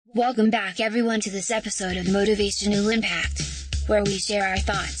Welcome back everyone to this episode of Motivational Impact, where we share our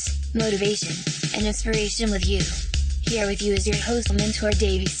thoughts, motivation, and inspiration with you. Here with you is your host, Mentor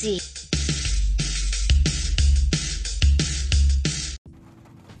Davey C.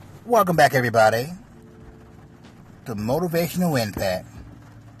 Welcome back everybody to Motivational Impact.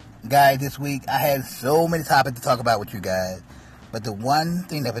 Guys, this week I had so many topics to talk about with you guys, but the one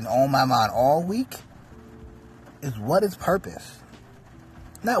thing that's been on my mind all week is what is purpose?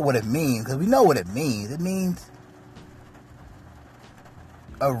 Not what it means, because we know what it means. It means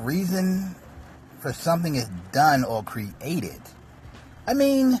a reason for something is done or created. I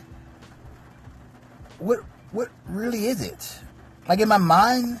mean, what really is it? Like in my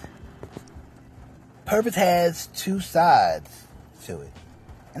mind, purpose has two sides to it.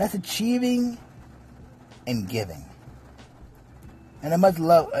 And that's achieving and giving. And as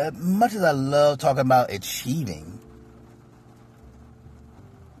much as I love talking about achieving,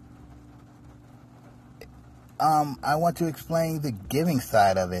 I want to explain the giving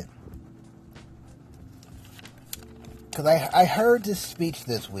side of it. Because I heard this speech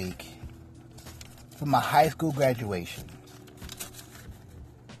this week from my high school graduation.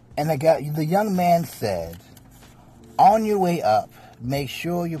 And the young man said, on your way up, make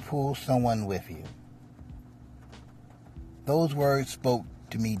sure you pull someone with you. Those words spoke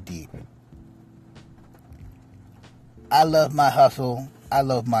to me deep. I love my hustle. I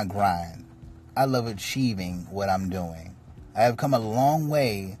love my grind. I love achieving what I'm doing. I have come a long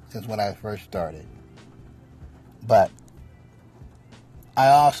way since when I first started. But I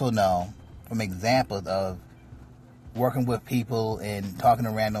also know from examples of working with people and talking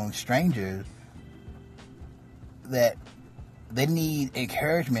to random strangers that they need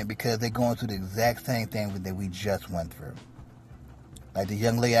encouragement because they're going through the exact same thing that we just went through. Like the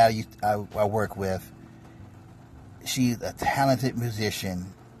young lady I work with, she's a talented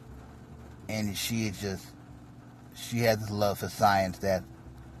musician, and she has this love for science that's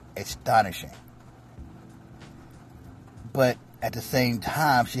astonishing. But at the same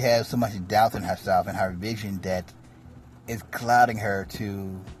time, she has so much doubt in herself and her vision that is clouding her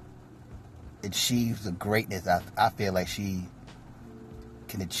to achieve the greatness I feel like she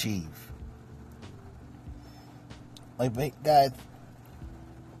can achieve. Like, guys,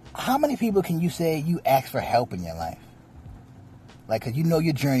 how many people can you say you ask for help in your life? Like, because you know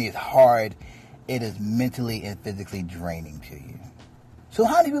your journey is hard, it is mentally and physically draining to you. So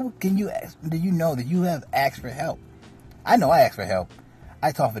how many people do you know that you have asked for help? I know I ask for help.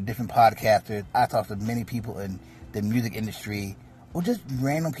 I talk to different podcasters. I talk to many people in the music industry, or just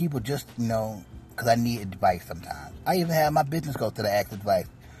random people, just, because I need advice sometimes. I even have my business coach that I ask advice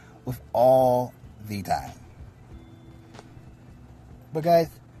with all the time. But guys,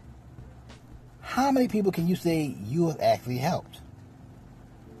 how many people can you say you have actually helped?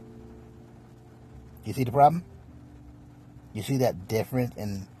 You see the problem? You see that difference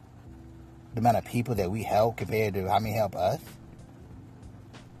in the amount of people that we help compared to how many help us?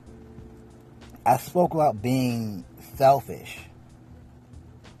 I spoke about being selfish,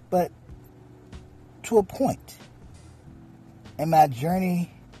 but to a point. In my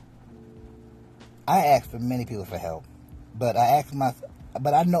journey, I asked for many people for help, but I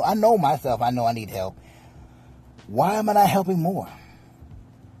know myself. I know I need help. Why am I not helping more?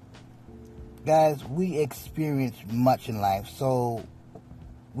 Guys, we experience much in life, so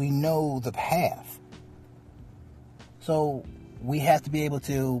we know the path. So we have to be able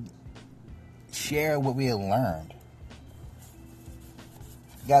to share what we have learned.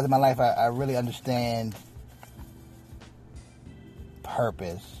 Guys, in my life, I really understand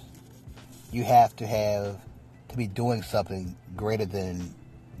purpose. You have to be doing something greater than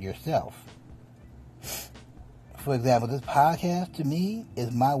yourself. For example, this podcast to me is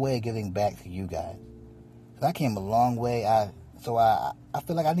my way of giving back to you guys. So I came a long way. I feel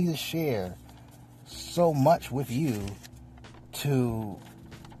like I need to share so much with you to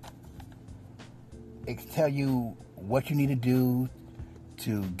tell you what you need to do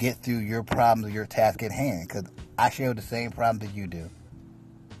to get through your problems or your task at hand. Because I share the same problems that you do.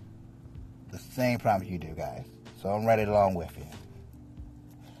 The same problems you do, guys. So I'm right along with you.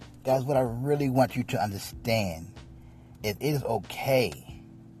 Guys, what I really want you to understand is it is okay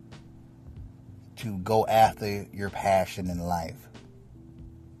to go after your passion in life.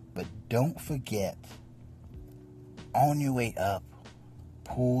 But don't forget, on your way up,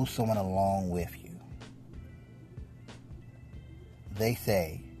 pull someone along with you. They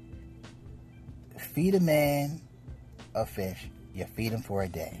say, feed a man a fish, you feed him for a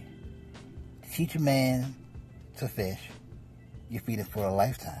day. Teach a man to fish, you feed him for a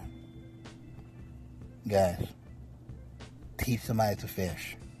lifetime. Guys, teach somebody to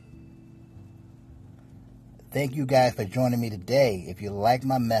fish. Thank you guys for joining me today. If you like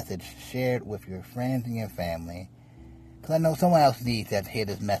my message, share it with your friends and your family. Because I know someone else needs to hear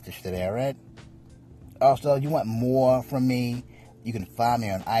this message today, alright? Also, if you want more from me, you can find me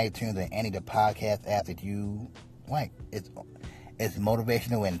on iTunes or any of the podcast apps that you like. It's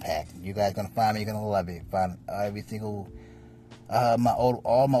Motivational Impact. You guys gonna find me. You're gonna love it. Find every single all my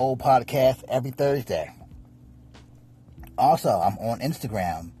old podcasts every Thursday. Also, I'm on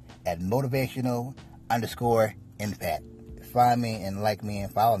Instagram at motivational_impact. Find me and like me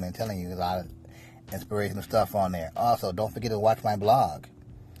and follow me. I'm telling you, there's a lot of inspirational stuff on there. Also, don't forget to watch my blog.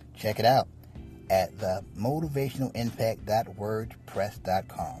 Check it out at the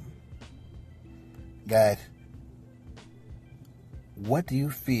motivationalimpact.wordpress.com. Guys, what do you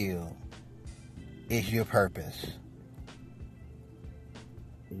feel is your purpose?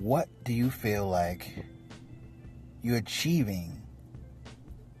 What do you feel like you're achieving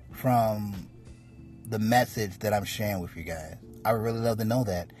from the message that I'm sharing with you guys? I would really love to know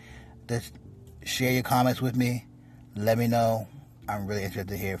that. Just share your comments with me. Let me know. I'm really interested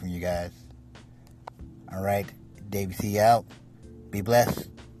to hear from you guys. Alright, Davey C out. Be blessed.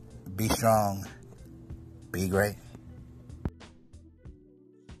 Be strong. Be great.